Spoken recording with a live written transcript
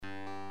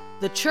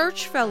The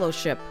Church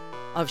Fellowship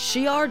of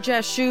Shear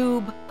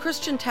Jashub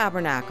Christian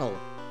Tabernacle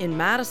in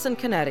Madison,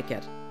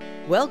 Connecticut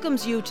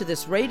welcomes you to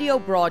this radio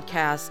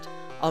broadcast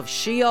of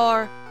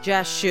Shear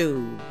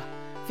Jashub,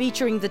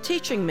 featuring the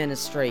teaching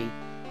ministry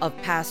of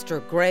Pastor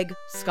Greg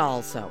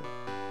Scalzo.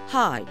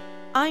 Hi,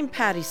 I'm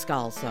Patty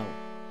Scalzo.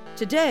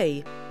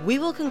 Today, we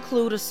will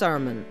conclude a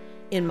sermon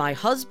in my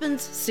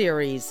husband's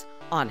series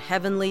on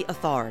heavenly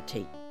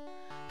authority.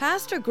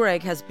 Pastor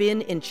Greg has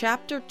been in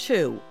chapter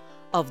 2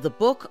 of the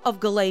book of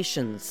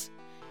Galatians,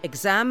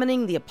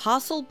 examining the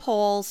Apostle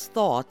Paul's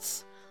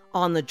thoughts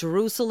on the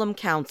Jerusalem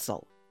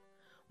Council.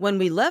 When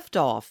we left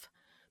off,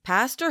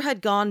 Pastor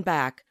had gone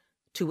back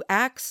to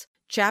Acts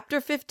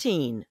chapter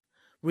 15,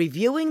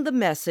 reviewing the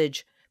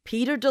message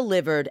Peter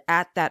delivered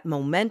at that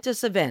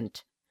momentous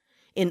event,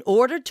 in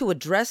order to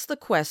address the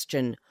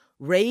question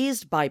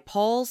raised by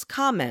Paul's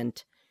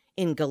comment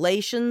in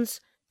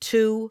Galatians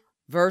 2,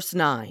 verse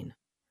 9.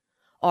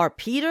 Are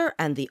Peter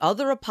and the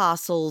other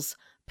apostles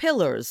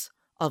pillars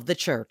of the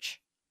church?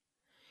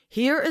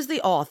 Here is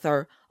the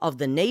author of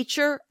The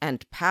Nature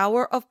and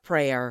Power of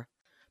Prayer,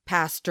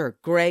 Pastor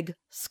Greg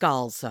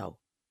Scalzo.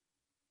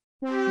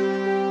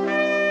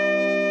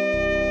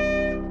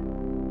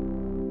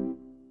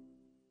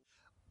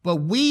 But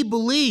we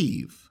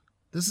believe,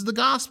 this is the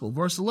gospel,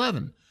 verse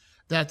 11,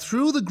 that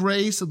through the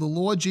grace of the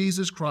Lord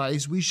Jesus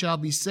Christ, we shall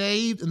be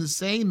saved in the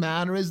same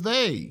manner as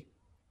they.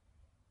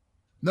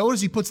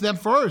 Notice he puts them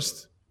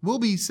first. We'll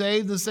be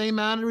saved in the same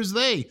manner as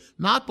they,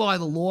 not by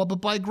the law,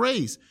 but by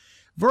grace.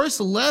 Verse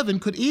 11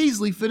 could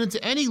easily fit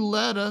into any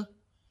letter,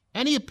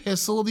 any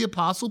epistle of the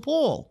Apostle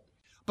Paul,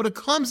 but it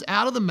comes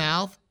out of the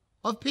mouth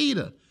of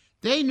Peter.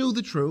 They knew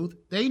the truth,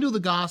 they knew the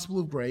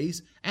gospel of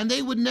grace, and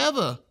they would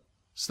never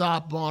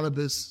stop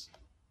Barnabas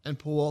and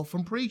Paul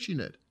from preaching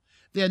it.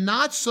 They're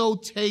not so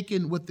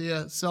taken with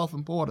their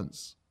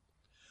self-importance,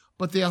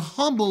 but they're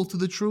humble to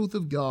the truth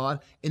of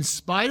God in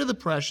spite of the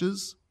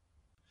pressures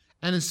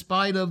and in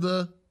spite of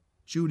the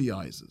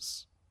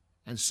Judaizers.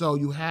 And so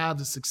you have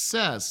the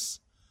success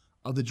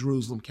of the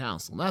Jerusalem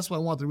Council. And that's what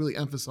I want to really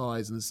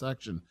emphasize in this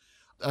section.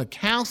 A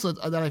council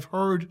that I've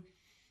heard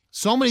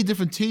so many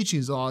different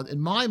teachings on. In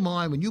my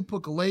mind, when you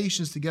put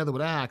Galatians together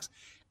with Acts,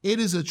 it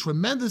is a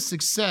tremendous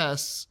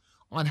success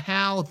on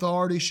how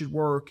authority should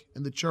work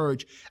in the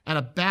church and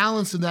a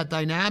balance in that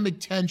dynamic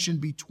tension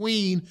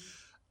between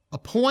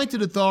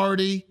appointed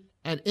authority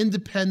and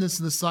independence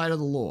in the sight of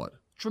the Lord.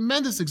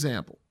 Tremendous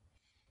example.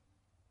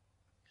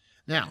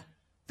 Now,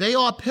 they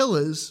are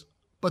pillars,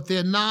 but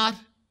they're not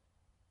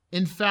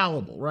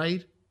infallible,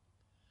 right?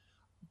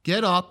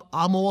 Get up,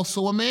 I'm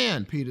also a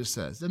man, Peter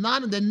says. They're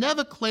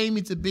never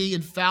claiming to be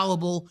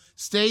infallible.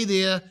 Stay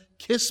there,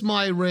 kiss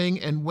my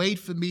ring, and wait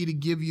for me to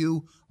give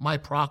you my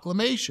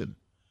proclamation.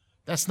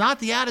 That's not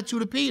the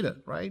attitude of Peter,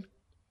 right?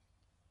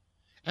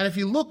 And if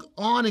you look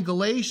on in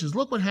Galatians,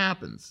 look what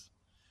happens.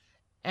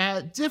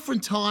 At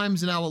different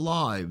times in our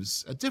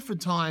lives, at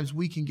different times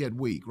we can get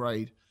weak,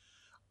 right?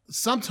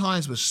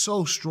 Sometimes we're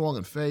so strong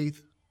in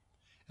faith,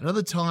 and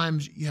other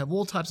times you have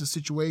all types of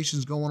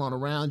situations going on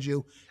around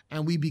you,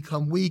 and we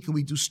become weak and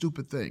we do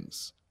stupid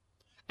things.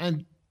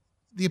 And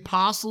the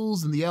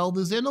apostles and the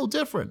elders, they're no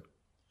different.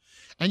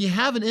 And you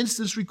have an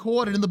instance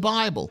recorded in the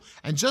Bible.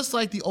 And just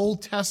like the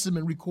Old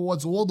Testament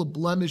records all the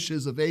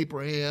blemishes of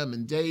Abraham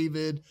and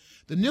David,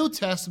 the New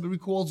Testament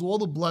records all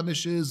the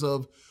blemishes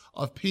of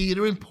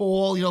Peter and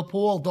Paul. You know,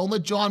 Paul, don't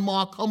let John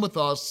Mark come with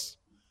us.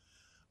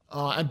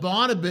 And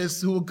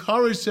Barnabas, who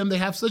encouraged him, they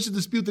have such a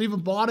dispute that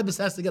even Barnabas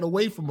has to get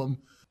away from him.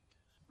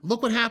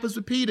 Look what happens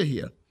with Peter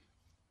here.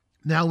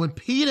 Now, when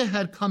Peter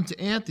had come to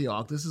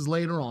Antioch, this is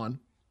later on,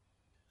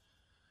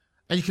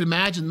 and you can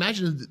imagine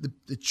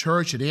the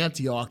church at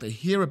Antioch, they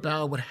hear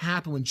about what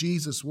happened when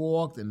Jesus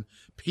walked and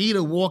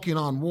Peter walking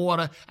on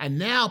water, and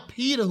now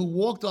Peter, who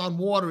walked on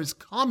water, is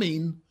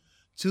coming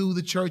to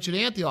the church at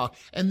Antioch.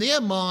 In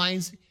their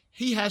minds,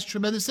 he has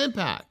tremendous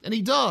impact, and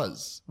he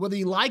does. Whether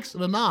he likes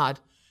it or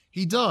not,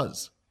 he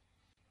does.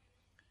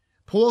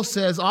 Paul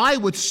says, I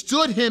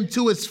withstood him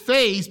to his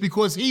face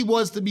because he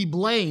was to be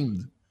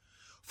blamed.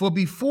 For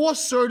before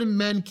certain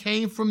men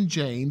came from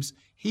James,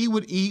 he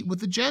would eat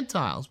with the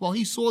Gentiles. Well,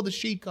 he saw the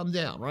sheet come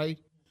down, right?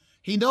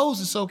 He knows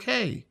it's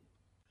okay.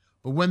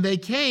 But when they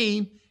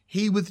came,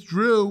 he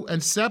withdrew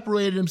and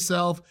separated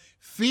himself,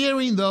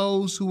 fearing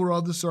those who were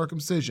of the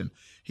circumcision.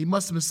 He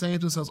must have been saying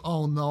to himself,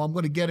 oh no, I'm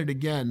going to get it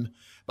again.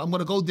 I'm going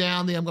to go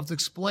down there. I'm going to have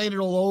to explain it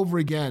all over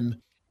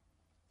again.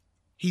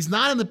 He's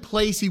not in the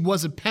place he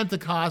was at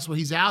Pentecost where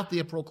he's out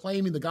there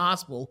proclaiming the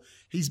gospel.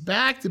 He's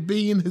back to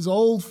being his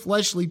old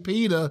fleshly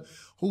Peter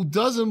who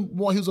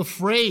was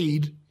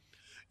afraid.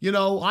 You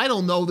know, I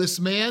don't know this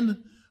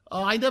man.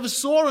 I never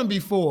saw him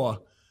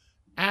before,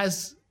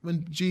 as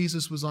when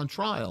Jesus was on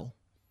trial.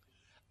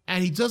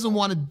 And he doesn't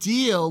want to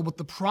deal with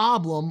the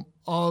problem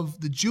of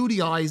the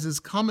Judaizers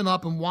coming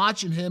up and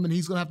watching him, and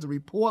he's going to have to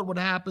report what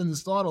happened and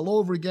start all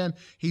over again.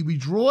 He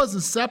withdraws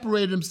and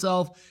separated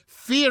himself,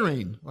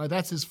 fearing, right,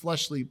 that's his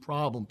fleshly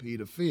problem,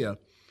 Peter,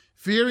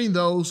 fearing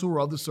those who are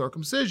of the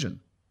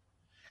circumcision.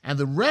 And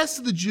the rest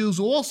of the Jews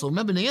also.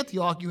 Remember, in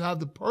Antioch, you have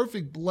the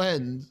perfect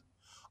blend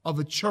of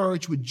a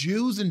church with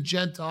Jews and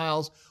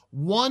Gentiles,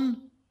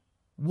 one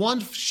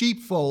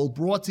sheepfold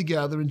brought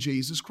together in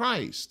Jesus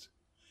Christ.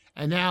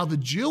 And now the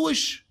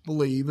Jewish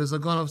believers are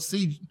going to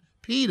see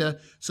Peter.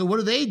 So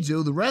what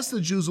do? The rest of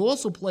the Jews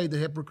also played the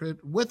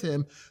hypocrite with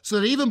him, so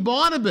that even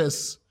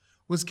Barnabas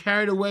was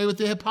carried away with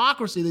their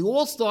hypocrisy. They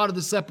all started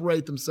to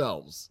separate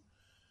themselves.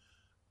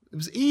 It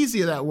was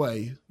easier that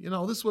way.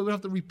 This way we don't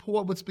have to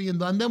report what's being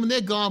done. Then when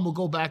they're gone, we'll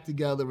go back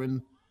together.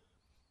 And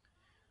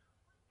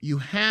you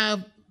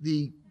have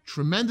the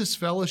tremendous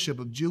fellowship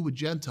of Jew with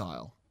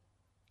Gentile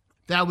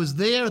that was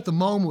there at the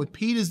moment when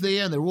Peter's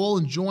there and they're all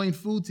enjoying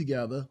food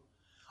together.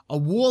 A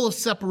wall of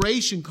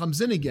separation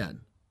comes in again,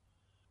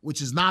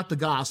 which is not the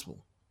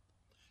gospel.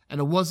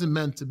 And it wasn't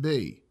meant to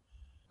be.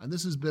 And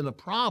this has been a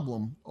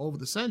problem over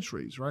the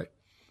centuries, right?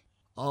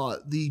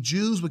 The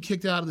Jews were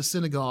kicked out of the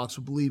synagogues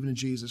for believing in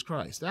Jesus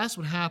Christ. That's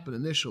what happened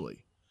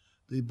initially.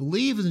 The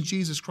believers in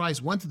Jesus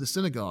Christ went to the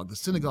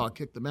synagogue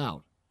kicked them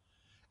out,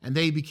 and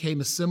they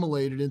became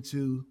assimilated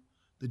into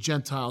the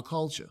Gentile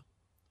culture.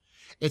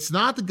 It's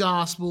not the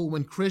gospel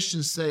when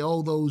Christians say,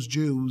 oh, those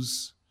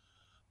Jews,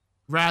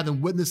 rather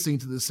than witnessing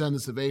to the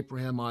descendants of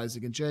Abraham,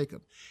 Isaac, and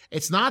Jacob.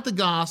 It's not the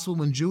gospel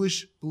when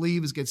Jewish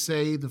believers get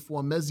saved and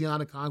form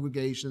messianic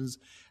congregations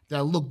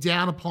that look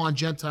down upon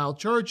Gentile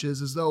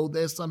churches as though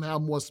they're somehow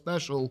more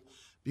special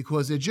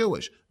because they're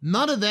Jewish.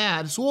 None of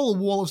that. It's all a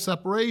wall of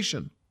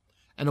separation.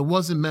 And it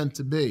wasn't meant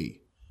to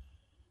be.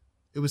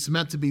 It was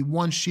meant to be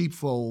one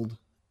sheepfold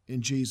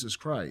in Jesus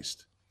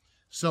Christ.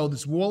 So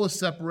this wall of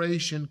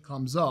separation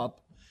comes up.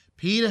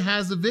 Peter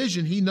has the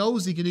vision. He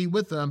knows he can eat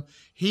with them.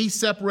 He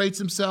separates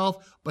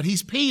himself, but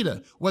he's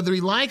Peter. Whether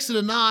he likes it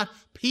or not,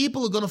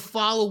 people are going to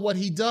follow what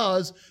he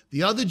does.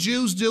 The other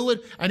Jews do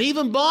it, and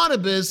even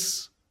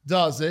Barnabas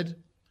does it.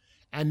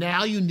 And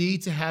now you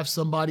need to have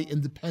somebody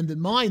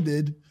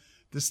independent-minded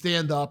to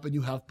stand up, and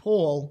you have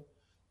Paul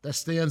that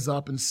stands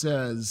up and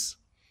says,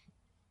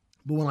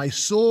 but when I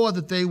saw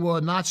that they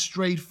were not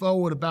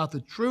straightforward about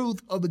the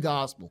truth of the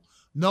gospel,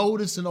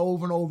 notice and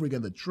over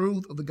again, the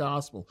truth of the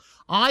gospel,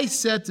 I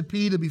said to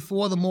Peter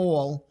before them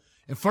all,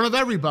 in front of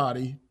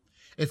everybody,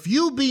 if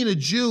you being a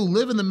Jew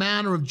live in the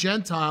manner of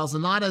Gentiles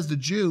and not as the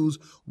Jews,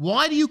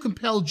 why do you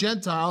compel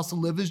Gentiles to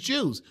live as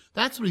Jews?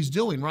 That's what he's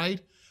doing,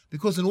 right?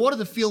 Because in order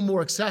to feel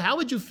more accepted, how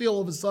would you feel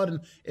all of a sudden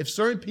if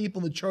certain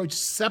people in the church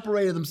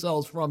separated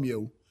themselves from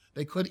you?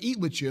 They couldn't eat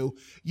with you.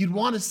 You'd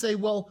want to say,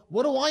 well,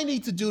 what do I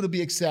need to do to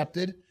be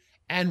accepted?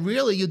 And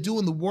really, you're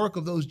doing the work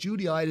of those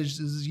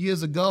Judaizers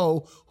years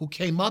ago who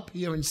came up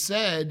here and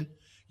said,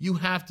 you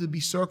have to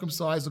be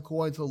circumcised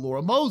according to the law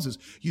of Moses.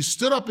 You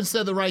stood up and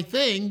said the right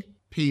thing,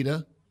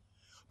 Peter,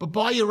 but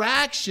by your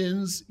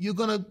actions, you're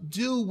going to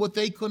do what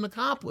they couldn't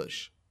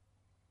accomplish.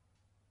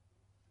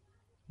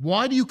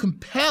 Why do you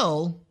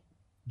compel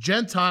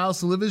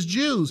Gentiles to live as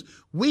Jews?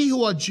 We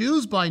who are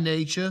Jews by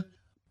nature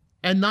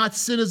and not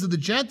sinners of the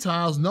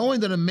Gentiles, knowing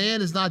that a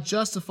man is not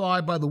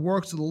justified by the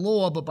works of the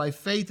law, but by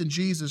faith in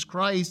Jesus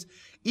Christ,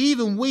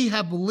 even we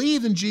have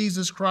believed in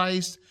Jesus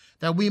Christ,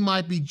 that we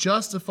might be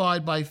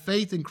justified by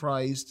faith in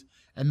Christ,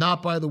 and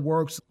not by the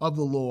works of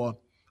the law.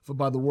 For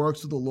by the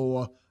works of the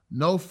law,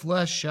 no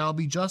flesh shall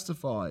be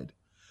justified.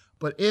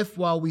 But if,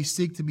 while we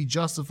seek to be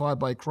justified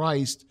by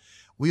Christ,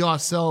 we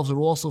ourselves are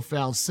also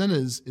found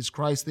sinners, is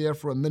Christ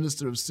therefore a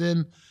minister of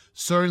sin?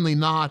 Certainly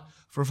not.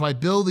 For if I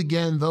build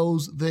again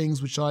those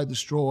things which I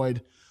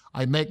destroyed,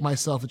 I make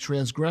myself a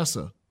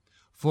transgressor.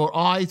 For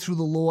I, through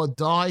the law,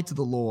 died to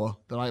the law,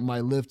 that I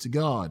might live to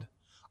God.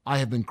 I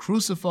have been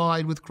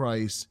crucified with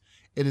Christ.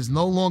 It is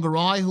no longer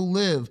I who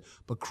live,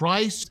 but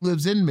Christ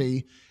lives in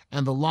me,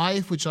 and the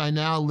life which I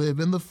now live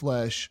in the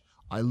flesh,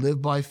 I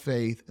live by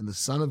faith in the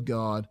Son of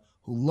God,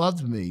 who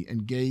loved me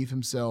and gave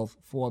himself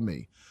for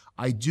me.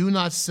 I do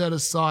not set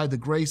aside the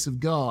grace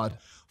of God,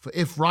 for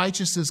if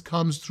righteousness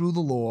comes through the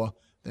law,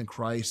 then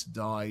Christ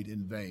died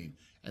in vain.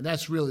 And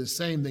that's really the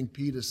same thing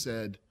Peter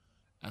said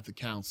at the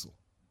council.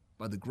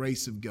 By the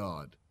grace of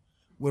God.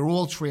 We're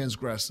all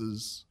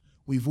transgressors.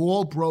 We've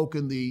all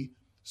broken the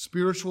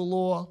spiritual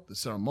law, the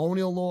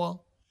ceremonial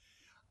law.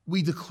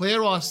 We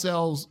declare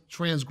ourselves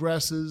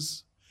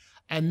transgressors,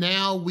 and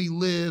now we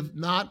live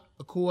not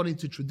according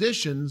to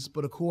traditions,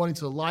 but according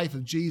to the life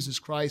of Jesus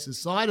Christ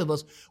inside of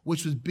us,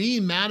 which was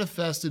being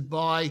manifested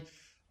by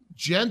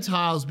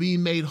Gentiles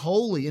being made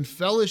holy in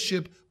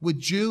fellowship with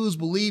Jews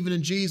believing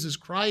in Jesus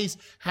Christ,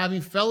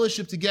 having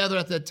fellowship together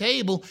at that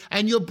table,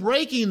 and you're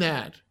breaking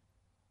that.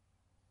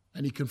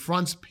 And he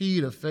confronts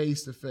Peter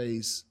face to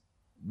face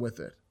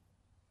with it.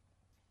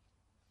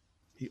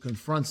 He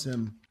confronts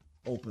him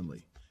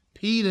openly.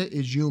 Peter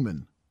is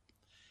human.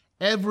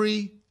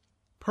 Every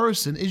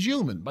person is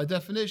human by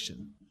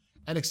definition.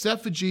 And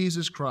except for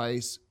Jesus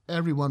Christ,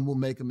 everyone will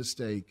make a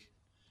mistake.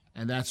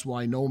 And that's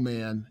why no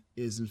man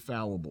is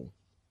infallible.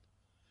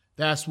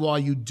 That's why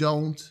you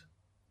don't,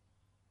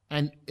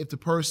 and if the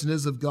person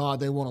is of God,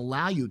 they won't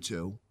allow you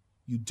to,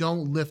 you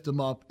don't lift them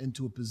up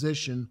into a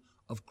position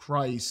of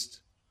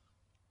Christ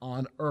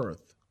on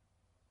earth.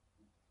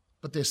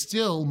 but they're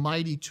still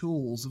mighty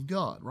tools of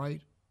God,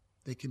 right?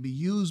 They can be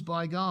used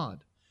by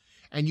God.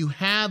 And you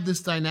have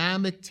this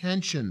dynamic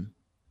tension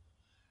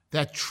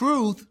that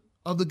truth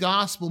of the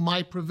gospel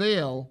might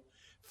prevail.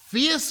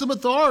 Fearsome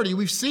authority,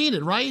 we've seen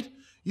it, right?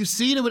 You've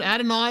seen it with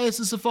Ananias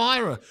and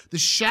Sapphira, the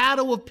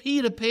shadow of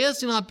Peter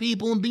passing on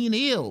people and being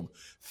healed.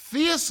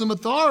 Fearsome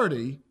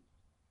authority,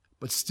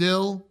 but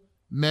still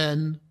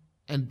men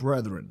and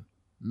brethren,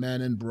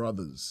 men and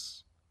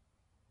brothers.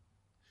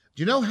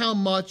 Do you know how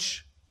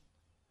much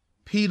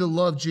Peter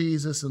loved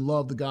Jesus and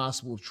loved the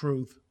gospel of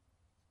truth?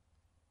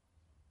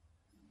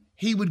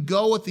 He would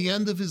go at the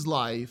end of his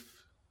life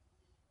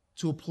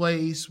to a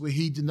place where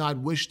he did not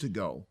wish to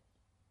go.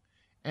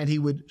 And he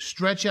would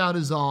stretch out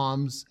his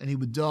arms and he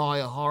would die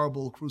a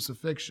horrible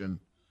crucifixion,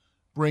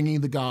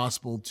 bringing the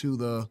gospel to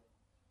the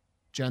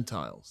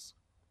Gentiles.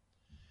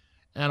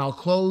 And I'll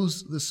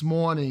close this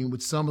morning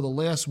with some of the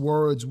last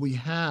words we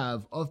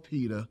have of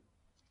Peter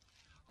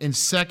in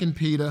 2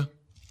 Peter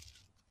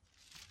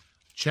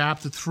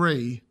chapter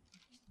 3,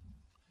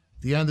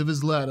 the end of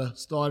his letter,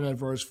 starting at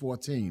verse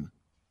 14.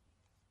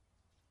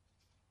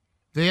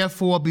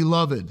 Therefore,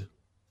 beloved,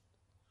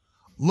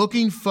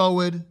 looking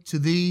forward to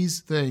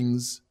these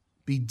things,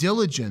 be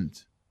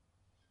diligent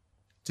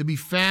to be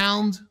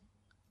found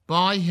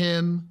by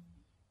him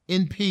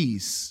in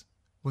peace,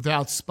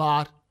 without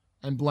spot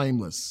and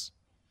blameless.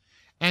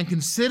 And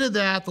consider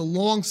that the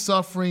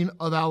long-suffering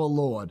of our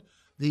Lord,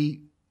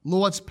 the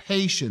Lord's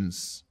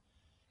patience,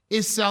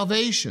 is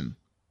salvation,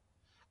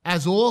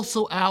 as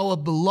also our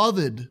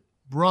beloved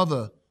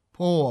brother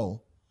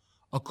Paul,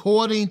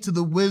 according to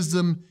the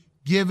wisdom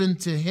given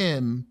to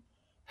him,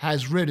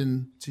 has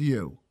written to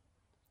you,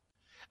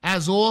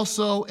 as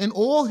also in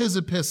all his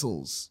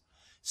epistles,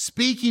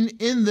 speaking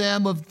in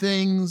them of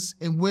things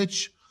in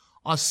which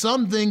are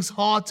some things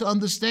hard to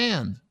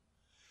understand,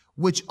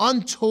 which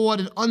untaught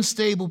and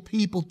unstable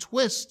people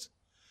twist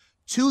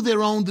to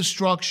their own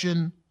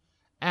destruction,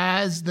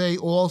 as they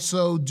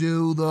also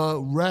do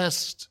the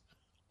rest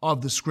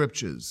of the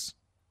Scriptures.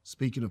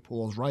 Speaking of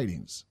Paul's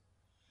writings.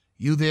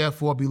 You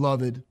therefore,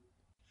 beloved,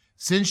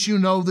 since you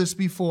know this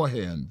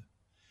beforehand,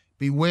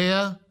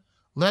 beware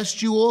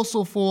lest you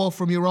also fall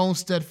from your own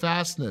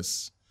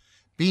steadfastness,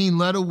 being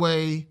led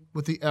away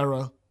with the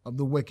error of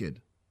the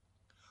wicked.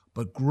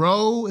 But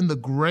grow in the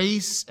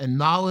grace and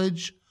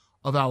knowledge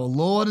of our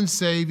Lord and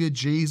Savior,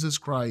 Jesus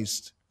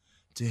Christ.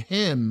 To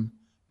him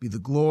be the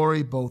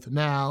glory both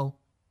now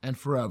and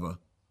forever.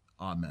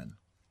 Amen.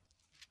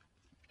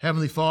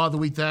 Heavenly Father,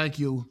 we thank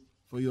you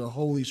for your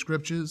holy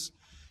scriptures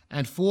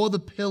and for the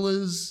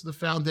pillars, the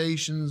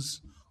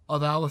foundations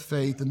of our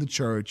faith in the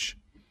church.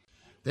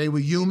 They were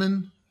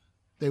human,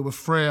 they were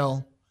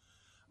frail,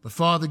 but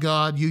Father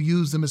God, you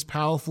used them as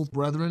powerful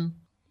brethren,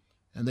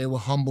 and they were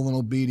humble and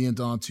obedient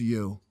unto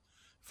you.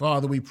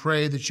 Father, we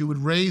pray that you would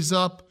raise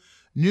up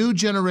new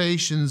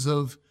generations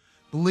of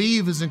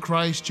believers in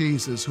Christ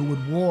Jesus who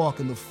would walk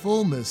in the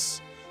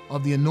fullness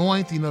of the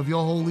anointing of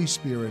your Holy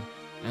Spirit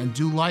and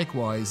do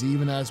likewise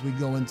even as we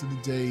go into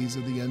the days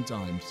of the end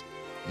times.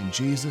 In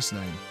Jesus'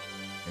 name,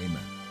 amen.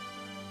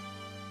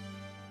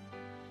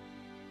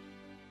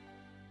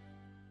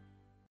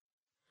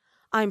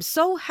 I'm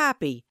so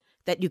happy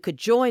that you could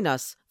join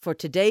us for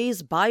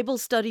today's Bible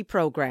study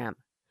program.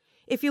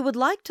 If you would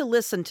like to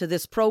listen to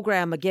this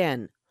program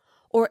again,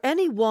 or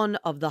any one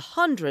of the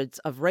hundreds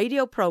of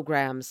radio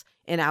programs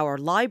in our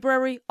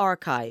library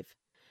archive,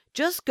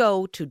 just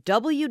go to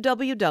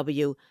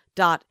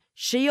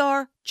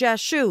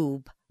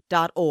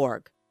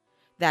www.shearjashub.org.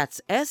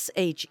 That's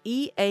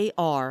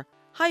SHEAR-JASHUB.org.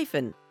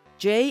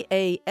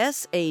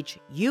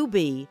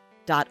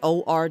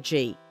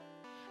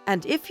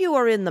 And if you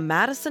are in the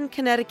Madison,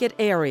 Connecticut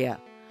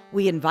area,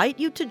 we invite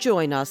you to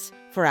join us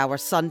for our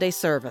Sunday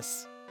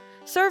service.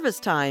 Service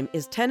time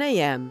is 10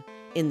 a.m.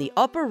 in the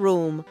upper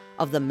room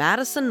of the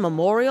Madison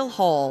Memorial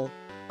Hall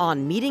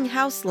on Meeting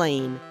House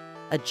Lane,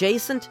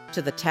 adjacent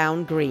to the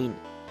town green.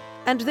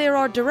 And there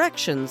are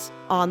directions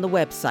on the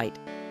website.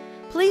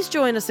 Please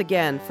join us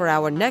again for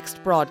our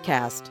next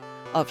broadcast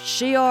of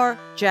Shear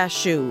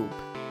Jashub.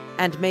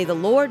 And may the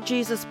Lord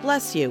Jesus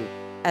bless you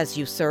as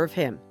you serve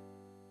him.